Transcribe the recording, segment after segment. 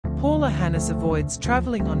Paula Hannes avoids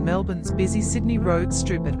travelling on Melbourne's busy Sydney Road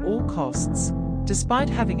strip at all costs, despite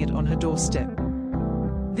having it on her doorstep.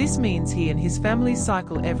 This means he and his family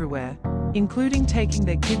cycle everywhere, including taking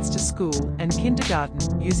their kids to school and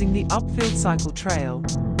kindergarten using the upfield cycle trail,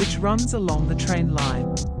 which runs along the train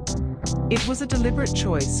line. "It was a deliberate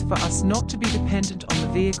choice for us not to be dependent on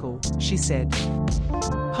the vehicle," she said.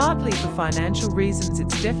 "Partly for financial reasons,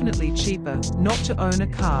 it's definitely cheaper not to own a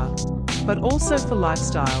car, but also for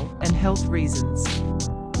lifestyle and health reasons.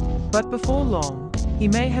 But before long, he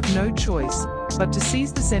may have no choice but to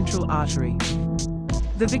seize the central artery."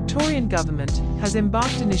 The Victorian government has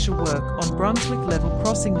embarked initial work on Brunswick Level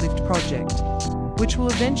Crossing Lift project, which will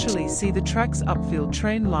eventually see the track's upfield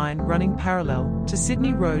train line running parallel to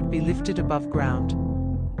Sydney Road be lifted above ground.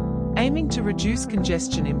 Aiming to reduce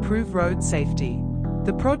congestion and improve road safety,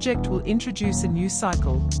 the project will introduce a new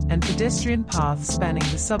cycle and pedestrian path spanning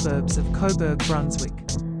the suburbs of Coburg, Brunswick.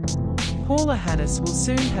 Paula Hannes will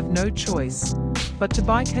soon have no choice but to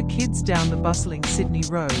bike her kids down the bustling Sydney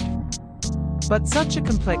Road. But such a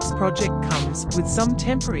complex project comes with some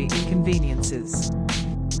temporary inconveniences.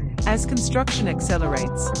 As construction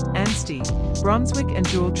accelerates, Anstey, Brunswick and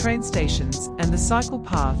dual train stations and the cycle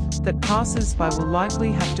path that passes by will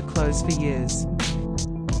likely have to close for years.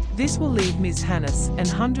 This will leave Ms. Hannes and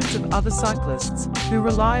hundreds of other cyclists who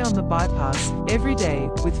rely on the bypass every day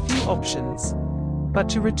with few options but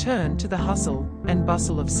to return to the hustle and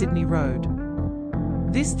bustle of Sydney Road.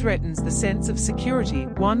 This threatens the sense of security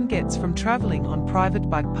one gets from travelling on private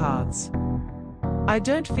bike paths. "I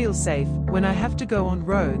don't feel safe when I have to go on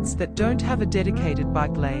roads that don't have a dedicated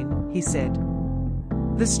bike lane," he said.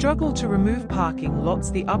 The struggle to remove parking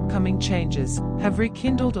lots. The upcoming changes have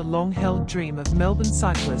rekindled a long-held dream of Melbourne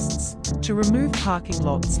cyclists to remove parking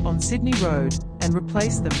lots on Sydney Road and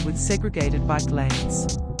replace them with segregated bike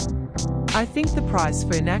lanes. "I think the price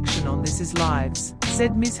for inaction on this is lives,"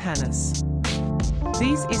 said Ms. Hannes.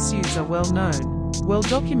 "These issues are well known, well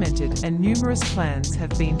documented, and numerous plans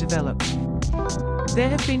have been developed. There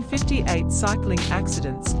have been 58 cycling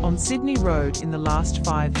accidents on Sydney Road in the last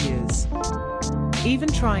 5 years. Even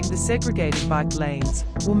trying the segregated bike lanes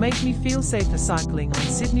will make me feel safer cycling on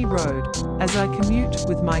Sydney Road as I commute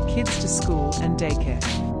with my kids to school and daycare."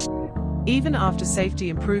 Even after safety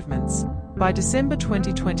improvements, by December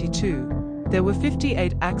 2022, there were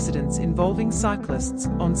 58 accidents involving cyclists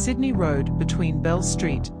on Sydney Road between Bell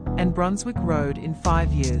Street and Brunswick Road in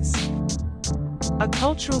 5 years. A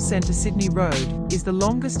cultural centre, Sydney Road is the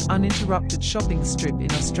longest uninterrupted shopping strip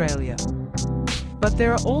in Australia. But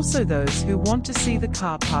there are also those who want to see the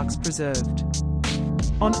car parks preserved.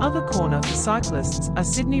 On other corner for cyclists are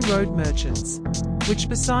Sydney Road Merchants, which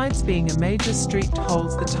besides being a major street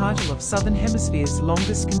holds the title of Southern Hemisphere's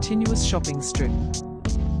longest continuous shopping strip.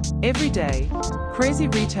 Every day, crazy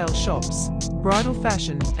retail shops, bridal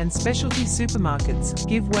fashion and specialty supermarkets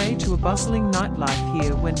give way to a bustling nightlife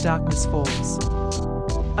here when darkness falls.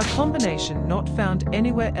 A combination not found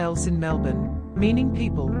anywhere else in Melbourne, meaning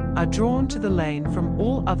people are drawn to the lane from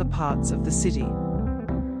all other parts of the city.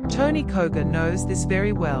 Tony Koga knows this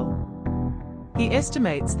very well. He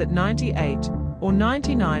estimates that 98 or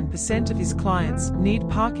 99% of his clients need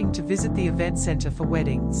parking to visit the event centre for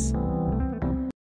weddings.